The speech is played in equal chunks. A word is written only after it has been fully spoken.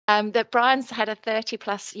that Brian's had a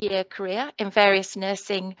 30+ year career in various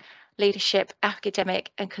nursing, leadership,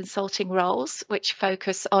 academic and consulting roles, which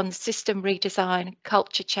focus on system redesign,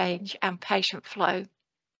 culture change and patient flow.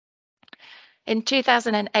 In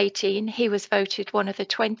 2018, he was voted one of the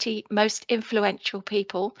 20 most influential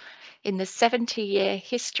people in the 70-year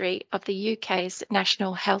history of the UK's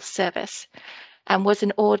National Health Service, and was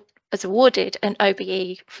awarded an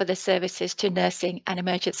OBE for the services to nursing and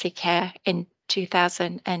emergency care in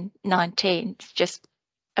 2019. It's just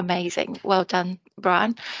amazing. Well done,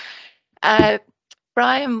 Brian.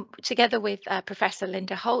 Brian, together with Professor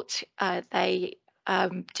Linda Holt, they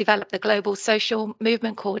developed the global social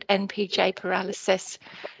movement called NPJ Paralysis,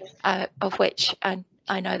 of which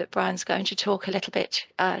I know that Brian's going to talk a little bit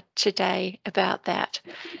today about that.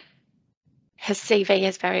 His CV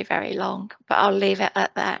is very, very long, but I'll leave it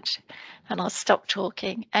at that and I'll stop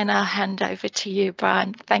talking and I'll hand over to you,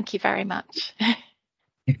 Brian. Thank you very much.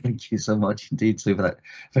 Thank you so much indeed, Sue, for that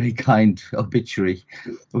very kind obituary,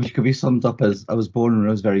 which could be summed up as I was born when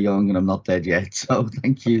I was very young and I'm not dead yet. So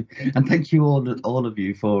thank you, and thank you all of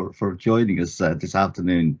you for joining us this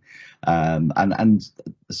afternoon. And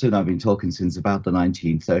Sue and I've been talking since about the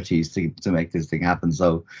 1930s to make this thing happen.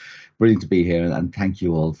 So brilliant to be here, and thank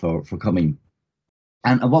you all for coming.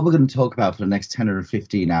 And what we're going to talk about for the next 10 or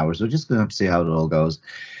 15 hours, we're just going to have to see how it all goes,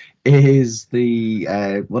 is the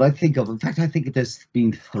what I think of. In fact, I think there's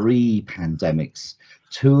been 3 pandemics.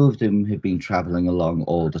 2 of them have been traveling along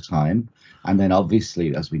all the time, and then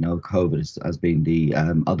obviously, as we know, COVID has been the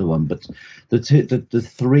other one. But the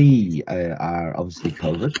 3 are obviously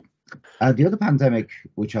COVID. The other pandemic,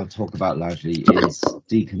 which I'll talk about largely, is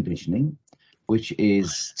deconditioning, which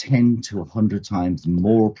is 10 to 100 times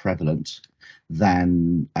more prevalent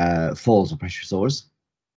than falls or pressure sores.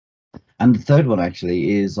 And the third one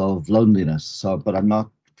actually is of loneliness. So, but I'm not,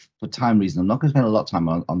 for time reasons, I'm not going to spend a lot of time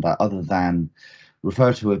on that, other than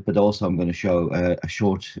refer to it, but also I'm going to show a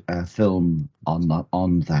short film on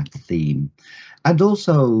that theme. And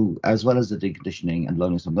also, as well as the deconditioning and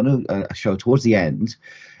loneliness, I'm going to show towards the end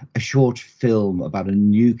a short film about a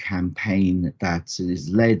new campaign that is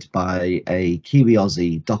led by a Kiwi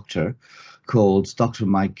Aussie doctor called Dr.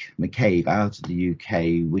 Mike McCabe out of the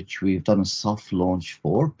UK, which we've done a soft launch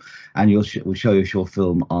for, and we'll show you a short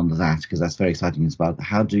film on that, because that's very exciting. It's about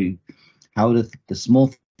how do the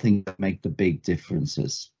small things that make the big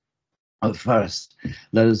differences. But first,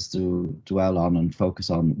 let us dwell on and focus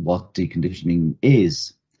on what deconditioning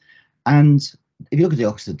is. And if you look at the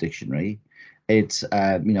Oxford Dictionary, it's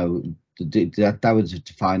that would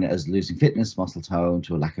define it as losing fitness, muscle tone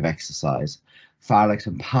to a lack of exercise. Farlex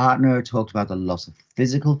and Partner talked about the loss of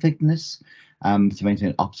physical fitness to maintain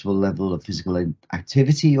an optimal level of physical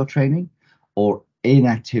activity or training, or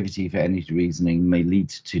inactivity for any reasoning may lead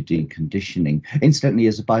to deconditioning. Incidentally,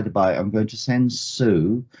 as a by the by, I'm going to send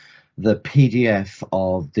Sue the PDF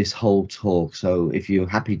of this whole talk. So if you're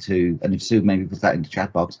happy to, and if Sue maybe puts that in the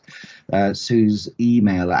chat box, Sue's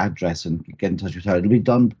email address, and get in touch with her. It'll be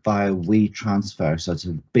done via WeTransfer, so it's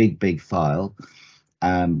a big file.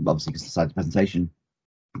 Obviously because it's a slide presentation,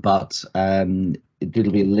 but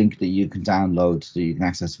it'll be a link that you can download so you can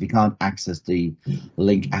access. If you can't access the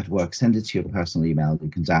link at work, send it to your personal email. You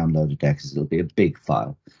can download it there, because it'll be a big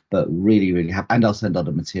file, but really happy. And I'll send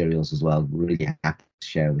other materials as well. Really happy to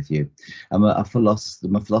share with you. And my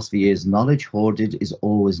philosophy is knowledge hoarded is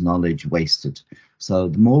always knowledge wasted. So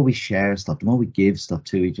the more we share stuff, the more we give stuff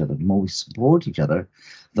to each other, the more we support each other,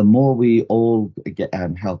 the more we all get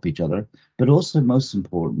help each other. But also, most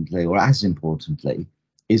importantly, or as importantly,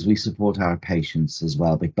 is we support our patients as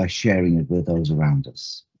well by sharing it with those around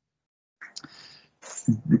us.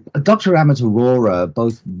 Dr. Amit Arora,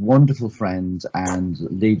 both wonderful friend and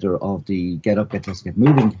leader of the Get Up, Get Dressed, Get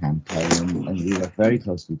Moving campaign, and we work very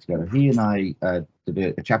closely together. He and I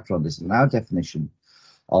did a chapter on this, and our definition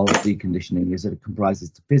of deconditioning is that it comprises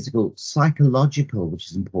the physical, psychological, which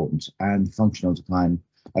is important, and functional decline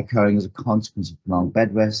occurring as a consequence of prolonged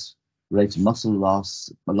bed rest, related to muscle loss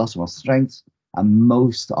of muscle strength, and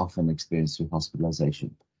most often experienced through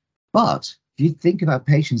hospitalization. But if you think about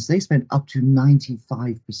patients, they spend up to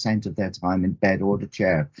 95% of their time in bed or the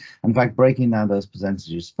chair. In fact, breaking down those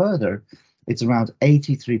percentages further, it's around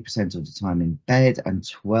 83% of the time in bed and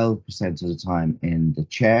 12% of the time in the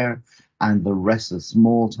chair. And the rest, a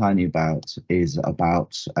small tiny about, is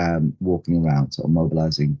about walking around or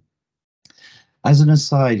mobilizing. As an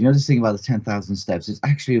aside, you know this thing about the 10,000 steps, it's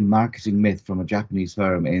actually a marketing myth from a Japanese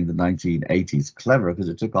firm in the 1980s. Clever, because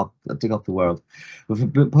it took off the world. But for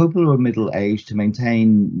people who are middle-aged, to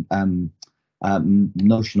maintain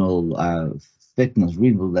notional fitness,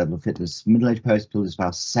 reasonable level of fitness, middle-aged people is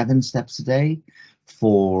about 7 steps a day.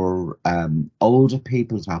 For older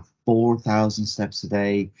people, it's about 4,000 steps a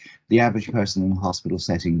day. The average person in a hospital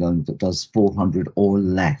setting does 400 or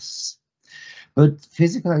less. But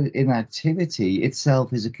physical inactivity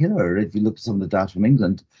itself is a killer. If you look at some of the data from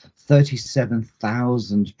England,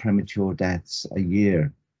 37,000 premature deaths a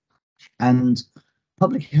year. And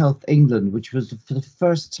Public Health England, which was for the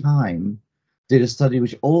first time, did a study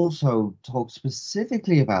which also talked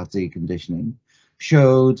specifically about deconditioning,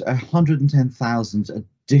 showed 110,000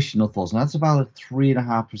 additional falls. And that's about a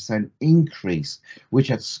 3.5% increase,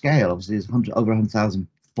 which at scale, obviously, is over 100,000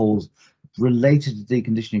 falls related to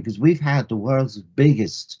deconditioning, because we've had the world's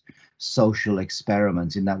biggest social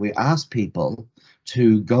experiment in that we asked people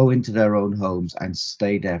to go into their own homes and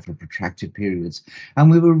stay there for protracted periods. And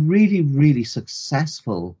we were really, really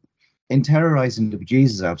successful in terrorizing the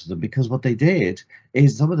bejesus out of them, because what they did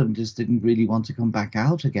is some of them just didn't really want to come back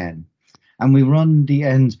out again. And we run the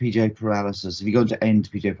End PJ Paralysis. If you go to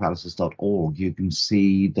endpjparalysis.org, you can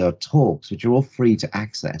see the talks, which are all free to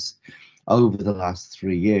access, over the last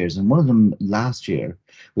 3 years. And one of them last year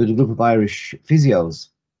with a group of Irish physios.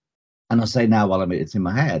 And I'll say now while it's in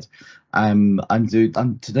my head,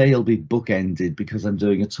 today it'll be bookended because I'm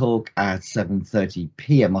doing a talk at 7:30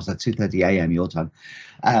 p.m. or at 2:30 a.m. your time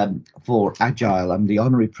for Agile. I'm the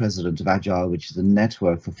honorary president of Agile, which is a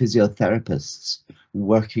network for physiotherapists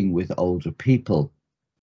working with older people.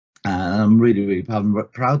 And I'm really, really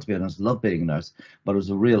proud to be a nurse, love being a nurse, but it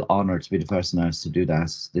was a real honor to be the first nurse to do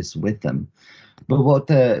this with them. But what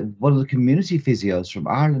one of the community physios from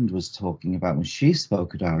Ireland was talking about when she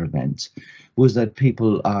spoke at our event was that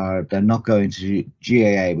they're not going to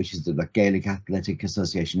GAA, which is the Gaelic Athletic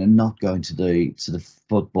Association, and not going to the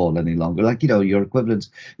football any longer. Like, you know, your equivalent,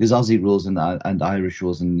 there's Aussie rules and Irish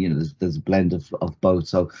rules, and, you know, there's a blend of both.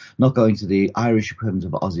 So not going to the Irish equivalent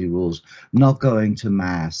of Aussie rules, not going to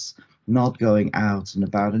mass, not going out and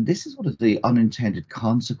about. And this is one of the unintended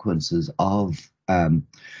consequences of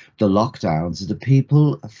the lockdowns. The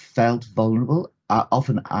people felt vulnerable,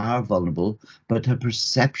 often are vulnerable, but their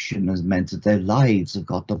perception has meant that their lives have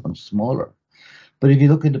got that much smaller. But if you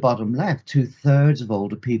look at the bottom left, 2/3 of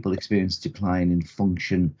older people experience decline in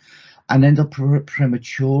function and end up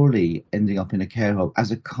prematurely ending up in a care home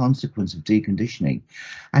as a consequence of deconditioning.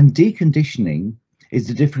 And deconditioning is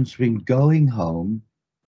the difference between going home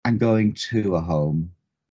and going to a home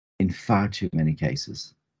in far too many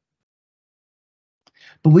cases.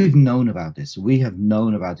 But we've known about this. We have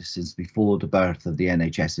known about this since before the birth of the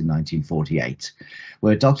NHS in 1948,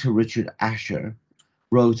 where Dr. Richard Asher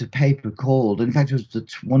wrote a paper called, in fact, it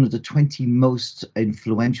was one of the 20 most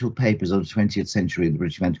influential papers of the 20th century in the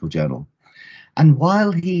British Medical Journal. And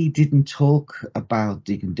while he didn't talk about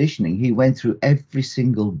deconditioning, he went through every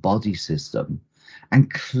single body system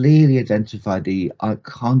and clearly identified the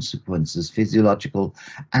consequences, physiological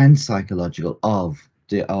and psychological, of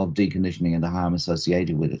deconditioning and the harm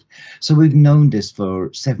associated with it. So we've known this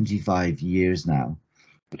for 75 years now,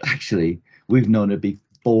 but actually we've known it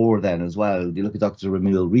before then as well. You look at Dr.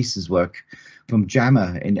 Emil Reis's work from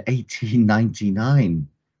JAMA in 1899.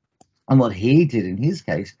 And what he did in his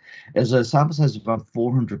case is a sample size of about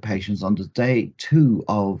 400 patients on the day 2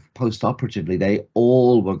 of post-operatively. They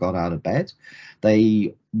all got out of bed.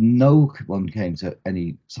 No one came to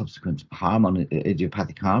any subsequent harm, on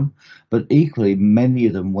idiopathic harm, but equally many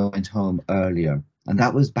of them went home earlier. And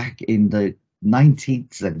that was back in the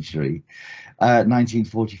 19th century.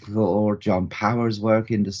 1944, John Power's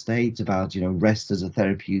work in the States about, you know, rest as a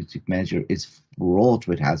therapeutic measure is fraught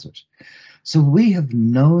with hazard. So we have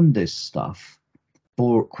known this stuff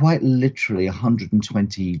for quite literally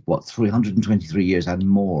 323 years and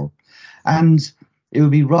more. And it would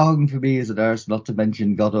be wrong for me as a nurse not to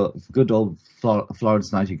mention good old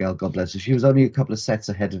Florence Nightingale, God bless her. She was only a couple of sets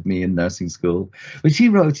ahead of me in nursing school. But she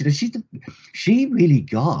wrote, you know, she really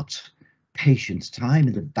got patient time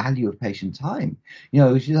and the value of patient time. You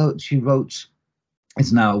know, she wrote,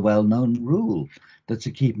 it's now a well-known rule that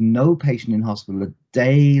to keep no patient in hospital a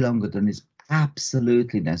day longer than is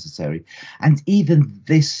absolutely necessary, and even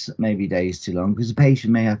this may be days too long, because the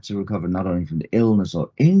patient may have to recover not only from the illness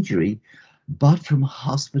or injury, but from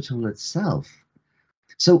hospital itself.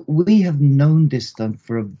 So we have known this stuff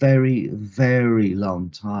for a very, very long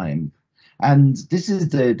time. And this is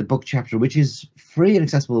the book chapter, which is free and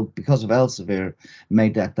accessible because of Elsevier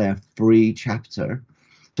made that their free chapter.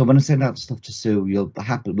 So when I send out stuff to Sue,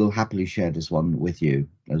 we'll happily share this one with you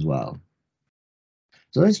as well.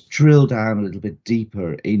 So let's drill down a little bit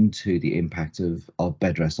deeper into the impact of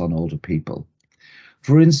bed rest on older people.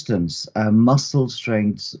 For instance, muscle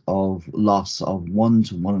strength of loss of 1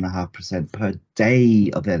 to 1.5% per day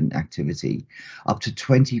of activity, up to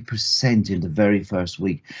 20% in the very first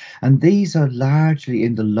week. And these are largely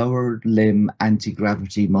in the lower limb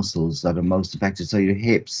anti-gravity muscles that are most affected. So your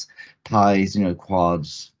hips, thighs,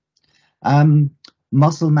 quads.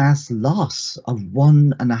 Muscle mass loss of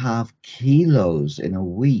 1.5 kilos in a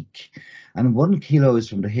week. And 1 kilo is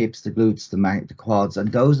from the hips, the glutes, the quads, and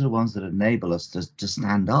those are the ones that enable us to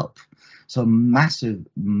stand up. So massive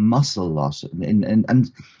muscle loss,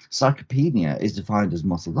 and sarcopenia is defined as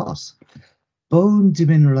muscle loss. Bone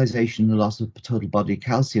demineralization, the loss of total body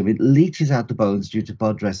calcium, it leaches out the bones due to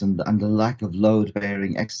blood stress and the lack of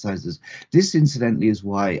load-bearing exercises. This, incidentally, is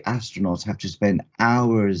why astronauts have to spend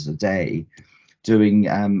hours a day doing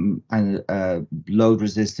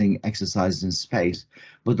load-resisting exercises in space.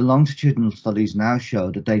 But the longitudinal studies now show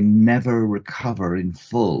that they never recover in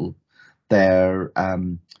full their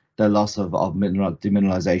loss of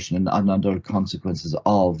demineralization and other consequences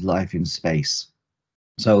of life in space.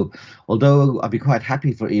 So, although I'd be quite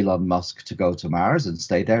happy for Elon Musk to go to Mars and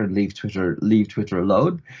stay there and leave Twitter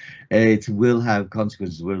alone, it will have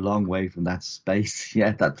consequences. We're a long way from that space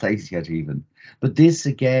yet, that place yet even. But this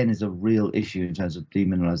again is a real issue in terms of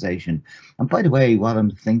demineralization. And by the way, while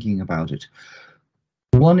I'm thinking about it,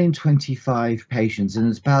 1 in 25 patients, and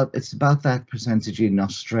it's about that percentage in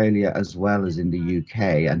Australia as well as in the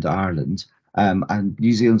UK and Ireland. And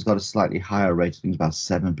New Zealand's got a slightly higher rate, I think it's about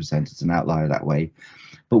 7%. It's an outlier that way.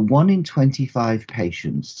 But 1 in 25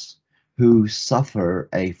 patients who suffer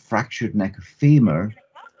a fractured neck or femur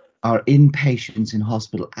are inpatients in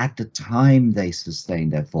hospital at the time they sustain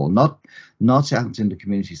their fall, not out in the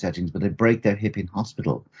community settings, but they break their hip in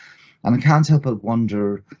hospital. And I can't help but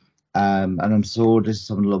wonder, and I'm sure this is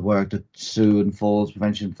some of the work that Sue and Falls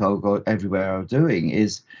Prevention Togo everywhere are doing,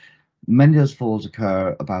 is many of those falls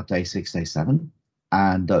occur about day 6, day 7.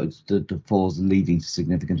 And the falls leading to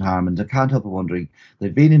significant harm. And I can't help but wondering,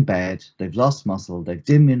 they've been in bed, they've lost muscle, they've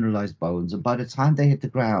demineralized bones, and by the time they hit the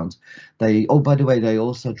ground, they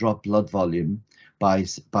also drop blood volume by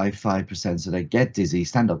 5%, so they get dizzy,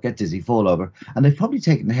 stand up, get dizzy, fall over, and they've probably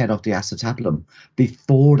taken the head off the acetabulum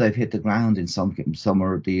before they've hit the ground in some of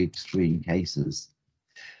the extreme cases.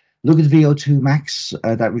 Look at VO2 max,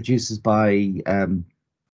 that reduces by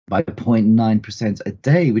 0.9% a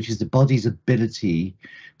day, which is the body's ability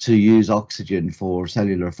to use oxygen for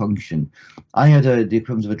cellular function. I had the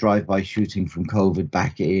equivalent of a drive-by shooting from COVID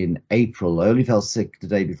back in April. I only fell sick the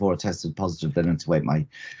day before I tested positive, then I had to wait my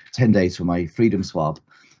 10 days for my freedom swab.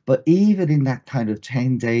 But even in that kind of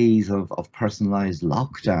 10 days of personalized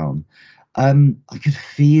lockdown, I could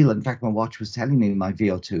feel, in fact, my watch was telling me my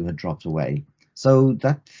VO2 had dropped away. So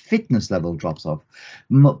that fitness level drops off.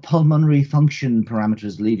 Pulmonary function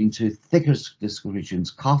parameters leading to thicker secretions,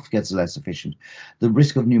 cough gets less efficient. The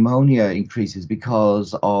risk of pneumonia increases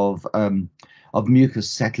because of mucus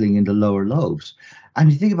settling in the lower lobes.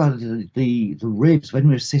 And you think about it, the ribs, when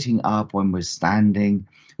we're sitting up, when we're standing,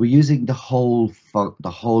 we're using the whole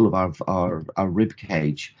of our rib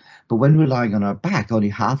cage. But when we're lying on our back, only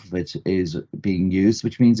half of it is being used,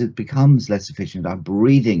 which means it becomes less efficient. Our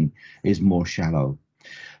breathing is more shallow.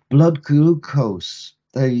 Blood glucose,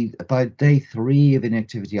 by day 3 of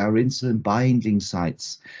inactivity, our insulin binding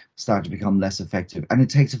sites start to become less effective. And it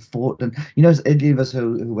takes a fortnight. You know, any of us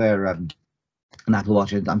who wear an Apple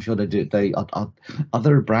Watch, I'm sure they do.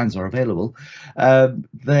 Other brands are available.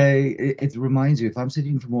 It reminds you, if I'm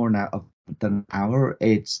sitting for more than an hour,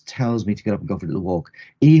 it tells me to get up and go for a little walk.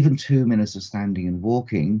 Even 2 minutes of standing and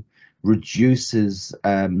walking reduces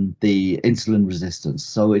the insulin resistance.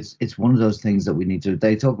 So it's one of those things that we need to.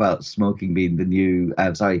 They talk about smoking being the new,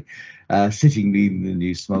 sitting being the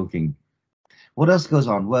new smoking. What else goes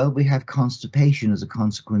on? Well, we have constipation as a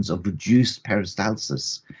consequence of reduced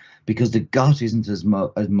peristalsis, because the gut isn't as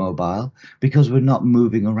mobile, because we're not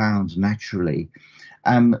moving around naturally.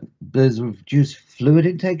 There's a reduced fluid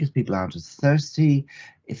intake as people aren't as thirsty.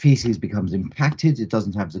 Feces becomes impacted. It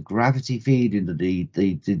doesn't have the gravity feed into the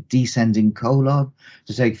descending colon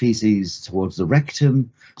to take feces towards the rectum.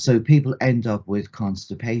 So people end up with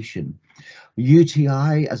constipation.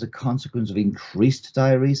 UTI as a consequence of increased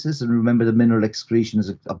diuresis, and remember the mineral excretion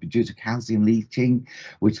is due to calcium leaching,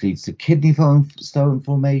 which leads to kidney stone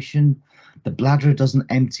formation. The bladder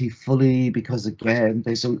doesn't empty fully because, again,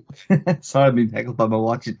 sorry, I'm being heckled by my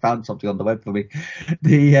watch. It found something on the web for me.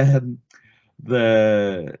 The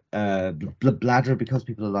bladder, because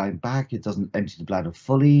people are lying back, it doesn't empty the bladder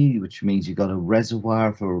fully, which means you've got a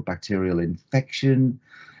reservoir for bacterial infection.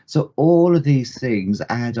 So all of these things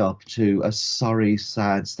add up to a sorry,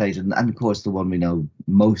 sad state. And of course, the one we know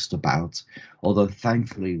most about, although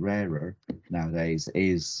thankfully rarer nowadays,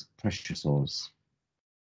 is pressure sores.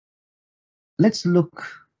 Let's look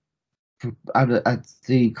at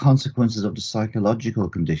the consequences of the psychological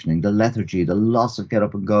conditioning, the lethargy, the loss of get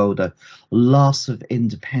up and go, the loss of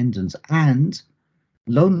independence, and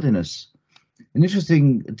loneliness. An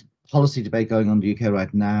interesting policy debate going on in the UK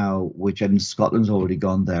right now, which in Scotland's already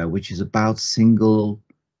gone there, which is about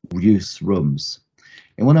single-use rooms.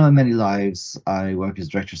 In one of my many lives, I work as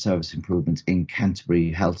Director of Service Improvement in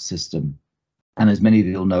Canterbury Health System. And as many of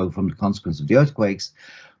you will know from the consequence of the earthquakes,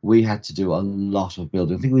 we had to do a lot of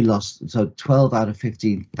building. I think we lost, so 12 out of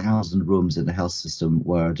 15,000 rooms in the health system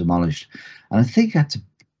were demolished. And I think had to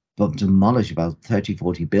demolish about 30,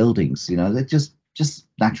 40 buildings, you know, they're just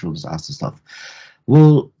natural disaster stuff.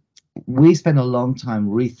 Well, we spent a long time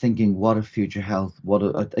rethinking what a future health,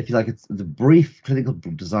 if you like, it's the brief clinical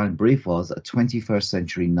design brief was a 21st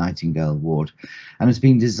century Nightingale ward, and it's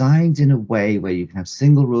been designed in a way where you can have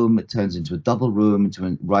single room, it turns into a double room,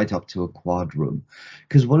 right up to a quad room.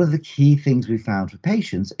 Because one of the key things we found for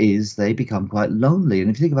patients is they become quite lonely. And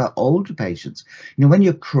if you think about older patients, you know, when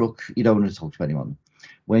you're crook, you don't want to talk to anyone.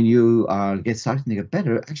 When you are starting to get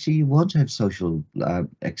better, actually you want to have social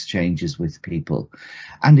exchanges with people.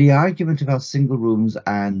 And the argument about single rooms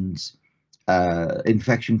and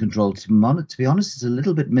infection control, to be honest, is a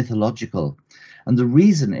little bit mythological. And the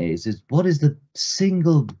reason is what is the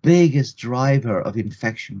single biggest driver of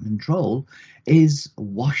infection control is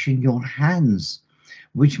washing your hands,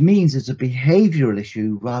 which means it's a behavioral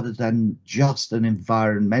issue rather than just an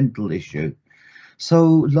environmental issue.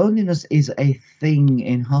 So loneliness is a thing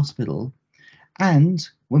in hospital, and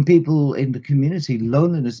when people in the community,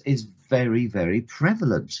 loneliness is very, very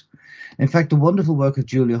prevalent. In fact, the wonderful work of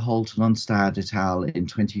Julia Holt and Unstad et al. In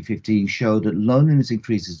 2015 showed that loneliness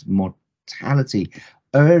increases mortality,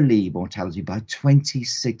 early mortality, by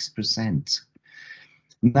 26%.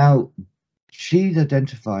 Now, she'd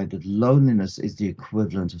identified that loneliness is the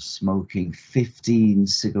equivalent of smoking 15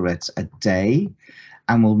 cigarettes a day,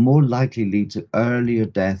 and will more likely lead to earlier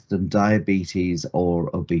death than diabetes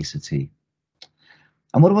or obesity.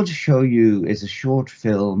 And what I want to show you is a short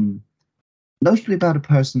film, mostly about a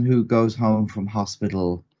person who goes home from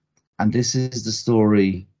hospital, and this is the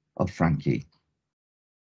story of Frankie.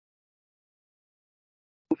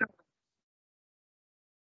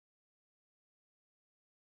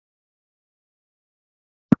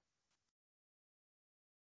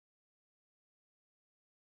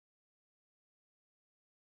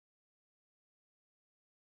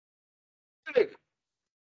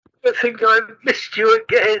 I think I missed you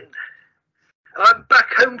again. I'm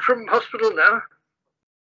back home from hospital now.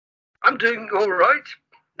 I'm doing all right.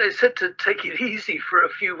 They said to take it easy for a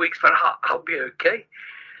few weeks, but I'll be okay.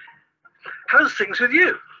 How's things with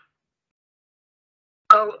you?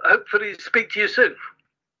 I'll hopefully speak to you soon.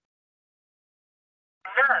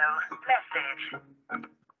 No message.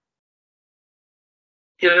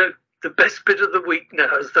 You know, the best bit of the week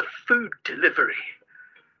now is the food delivery.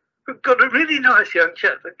 We've got a really nice young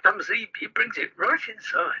chap that comes, he brings it right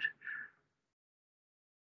inside.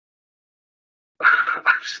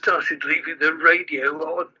 I've started leaving the radio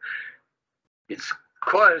on. It's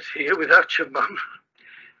quiet here without your mum.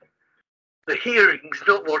 The hearing's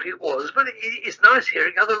not what it was, but it's nice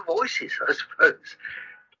hearing other voices, I suppose.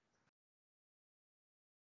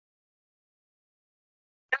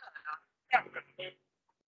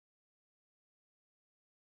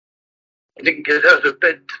 I didn't get out of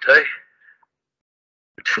bed today.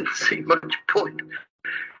 Didn't see much point.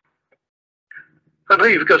 I know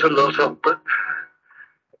you've got a lot on, but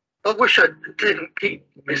I wish I didn't keep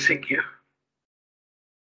missing you.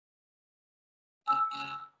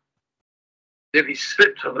 Nearly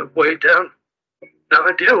slipped on the way down. No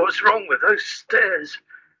idea what's wrong with those stairs.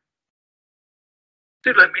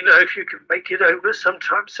 Do let me know if you can make it over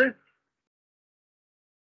sometime soon.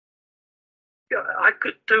 Yeah, I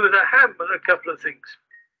could do with a hand with a couple of things.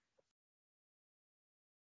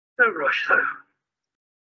 No rush, though.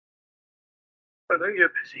 I know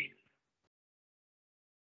you're busy.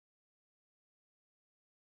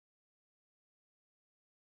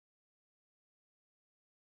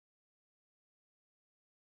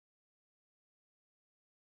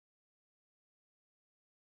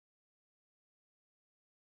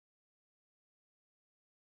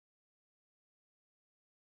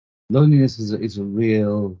 Loneliness is a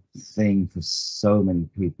real thing for so many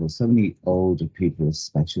people, so many older people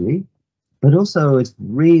especially, but also it's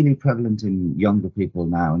really prevalent in younger people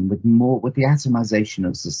now, and with the atomization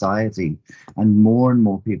of society and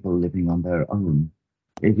more people living on their own.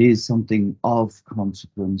 It is something of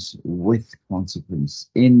consequence, with consequence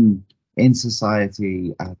in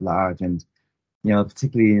society at large. And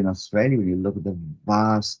particularly in Australia, when you look at the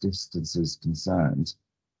vast distances concerned,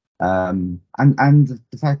 and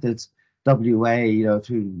the fact that WA,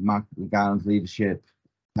 through Mark McGowan's leadership,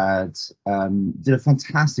 had did a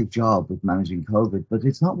fantastic job with managing COVID, but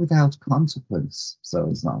it's not without consequence. So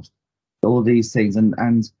it's not all these things,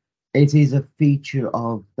 and it is a feature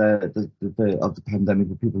of the pandemic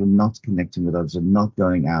that people are not connecting with others, and not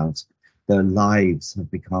going out. Their lives have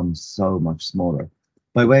become so much smaller.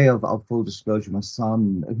 By way of full disclosure, my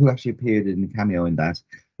son, who actually appeared in the cameo in that,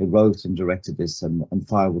 who wrote and directed this, and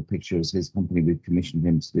Firewood Pictures, his company, we've commissioned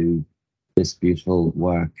him to do this beautiful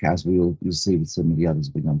work, as you'll see with some of the others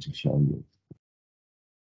we're going to show you.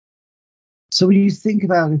 So when you think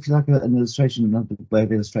about, if you like, an illustration, another way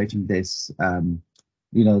of illustrating this,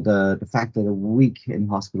 the fact that a week in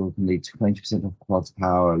hospital can lead to 20% of quads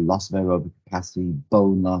power, loss of aerobic capacity,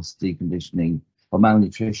 bone loss, deconditioning, or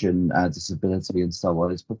malnutrition, disability, and so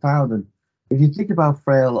on, is profound. And if you think about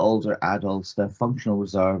frail older adults, their functional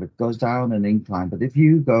reserve, it goes down an incline. But if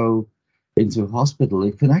you go into a hospital,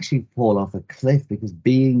 it can actually fall off a cliff, because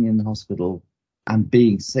being in the hospital and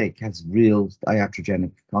being sick has real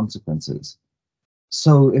iatrogenic consequences.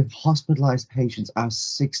 So if hospitalized patients are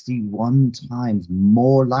 61 times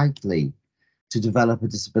more likely to develop a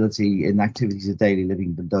disability in activities of daily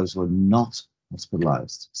living than those who are not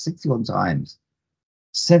hospitalized, 61 times.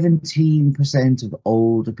 17% of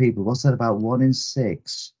older people, what's that, about 1 in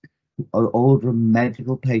 6 older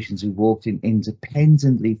medical patients who walked in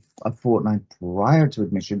independently a fortnight prior to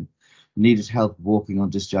admission needed help walking on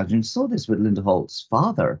discharge. And saw this with Linda Holt's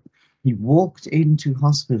father. He walked into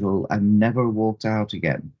hospital and never walked out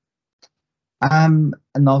again, and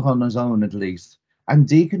not on his own at least. And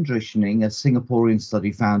deconditioning, a Singaporean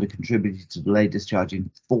study found, it contributed to delayed discharge in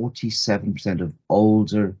 47% of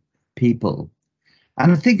older people.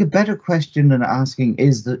 And I think a better question than asking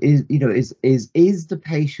is the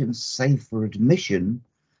patient safe for admission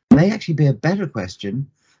may actually be a better question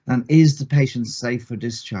than is the patient safe for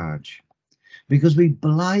discharge. Because we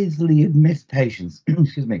blithely admit patients,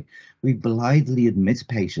 excuse me, we blithely admit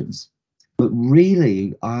patients, but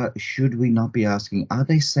really, should we not be asking, are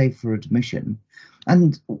they safe for admission?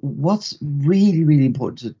 And what's really, really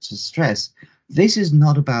important to stress, this is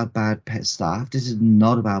not about bad staff, this is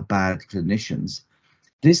not about bad clinicians.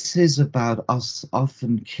 This is about us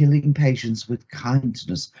often killing patients with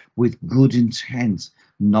kindness, with good intent,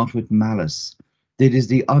 not with malice. It is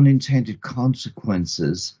the unintended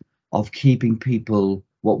consequences of keeping people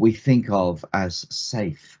what we think of as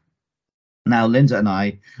safe. Now, Linda and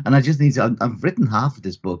I just need to, I've written half of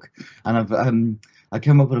this book, and I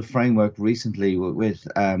came up with a framework recently with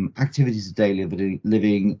activities of daily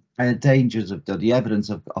living, dangers of the evidence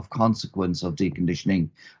of consequence of deconditioning,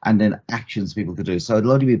 and then actions people could do. So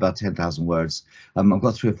it'll only be about 10,000 words. I've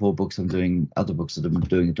got 3 or 4 books. I'm doing other books that I'm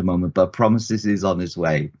doing at the moment, but I promise this is on its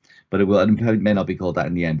way. But it will, and it may not be called that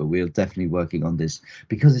in the end, but we're definitely working on this,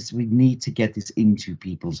 because we need to get this into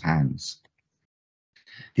people's hands.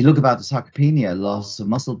 If you look about the sarcopenia, loss of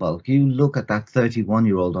muscle bulk, you look at that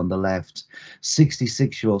 31-year-old on the left,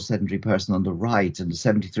 66-year-old sedentary person on the right, and the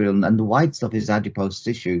 73-year-old, and the white stuff is adipose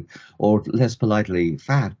tissue, or less politely,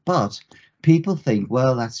 fat. But people think,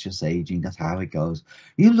 well, that's just aging, that's how it goes.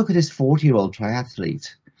 You look at this 40-year-old triathlete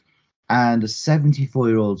and a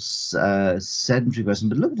 74-year-old sedentary person,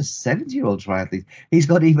 but look at the 70-year-old triathlete. He's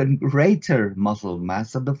got even greater muscle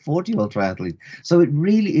mass than the 40-year-old triathlete. So it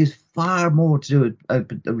really is far more to do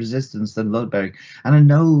with resistance than load bearing. And I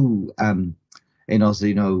know,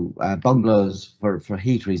 bungalows for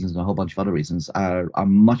heat reasons and a whole bunch of other reasons are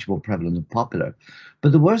much more prevalent and popular.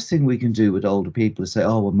 But the worst thing we can do with older people is say,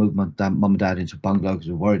 oh, we'll move mum and dad into a bungalow because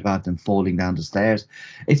we're worried about them falling down the stairs.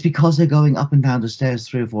 It's because they're going up and down the stairs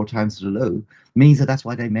 3 or 4 times to the loo, means that's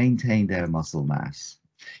why they maintain their muscle mass.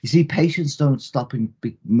 You see, patients don't stop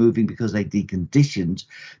moving because they deconditioned.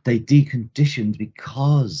 They deconditioned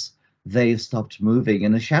because they have stopped moving.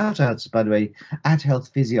 And a shout out, by the way, at Health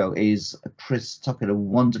Physio is Chris Tucker, a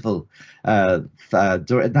wonderful now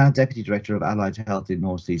Deputy Director of Allied Health in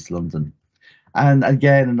North East London. And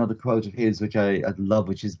again, another quote of his, which I love,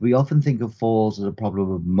 which is, we often think of falls as a problem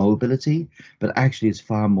of mobility, but actually it's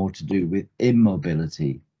far more to do with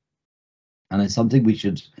immobility. And it's something we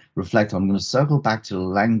should reflect on. I'm going to circle back to the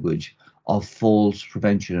language of falls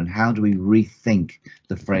prevention and how do we rethink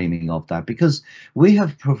the framing of that, because we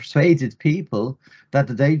have persuaded people that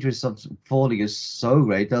the dangers of falling is so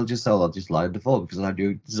great they'll just say, oh, I'll just lie on the fall because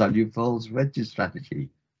it's our new falls prevention strategy.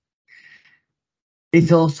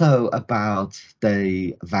 It's also about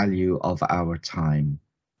the value of our time.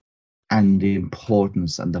 and the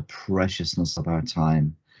importance and the preciousness of our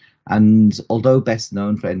time. And although best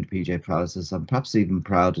known for NPJ paralysis, I'm perhaps even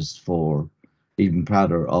prouder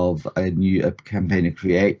of a campaign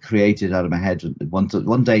I created out of my head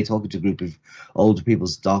one day, talking to a group of older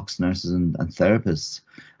people's docs, nurses and therapists,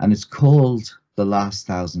 and it's called The Last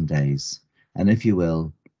 1,000 Days. And if you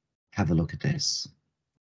will, have a look at this.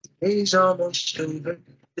 Day's almost over,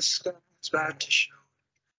 the sky's about to show.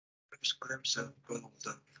 First glimpse of gold,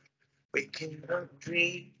 waking up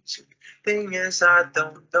dreams. Thing is, I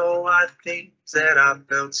don't know why things that I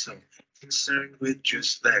felt so concerned with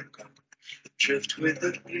just let go. Drift with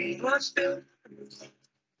the green was built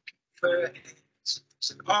for hands.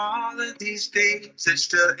 So all of these days, there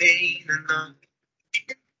still ain't enough.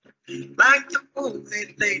 Like the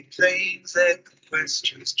moonlit late planes, let the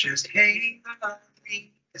questions just hang on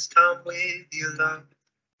me as time with your love.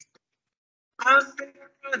 I've been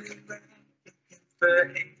running around looking for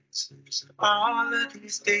answers. All of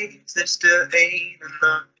these days, there still ain't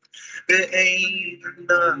enough. There ain't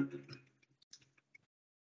enough.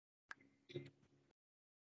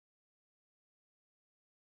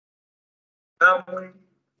 I'm waiting.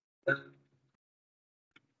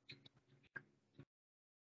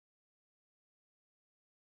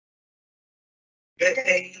 There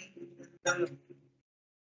ain't enough.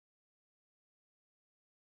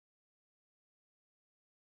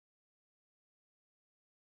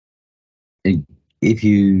 If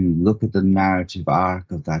you look at the narrative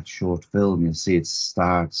arc of that short film, you'll see it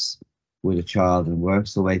starts with a child and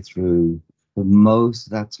works the way through, but most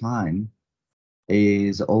of that time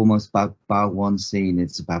is almost about one scene.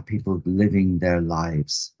 It's about people living their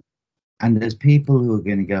lives. And there's people who are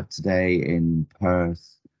going to get up today in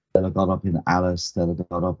Perth, they'll have got up in Alice, they'll have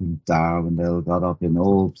got up in Darwin, they'll have got up in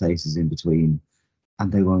all places in between,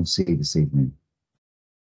 and they won't see this evening.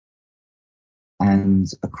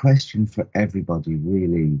 And a question for everybody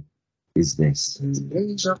really is this: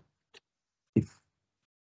 if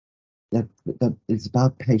that it's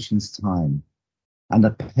about patience time, and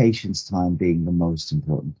that patience time being the most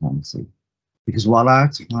important currency. Because while our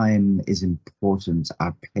time is important,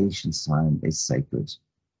 our patience time is sacred.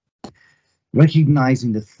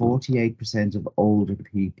 Recognizing that 48% of older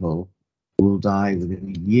people will die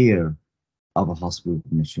within a year of a hospital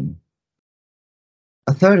admission.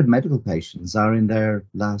 A third of medical patients are in their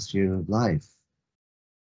last year of life.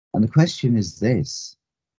 And the question is this: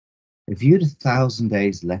 if you had 1,000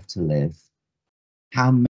 days left to live, how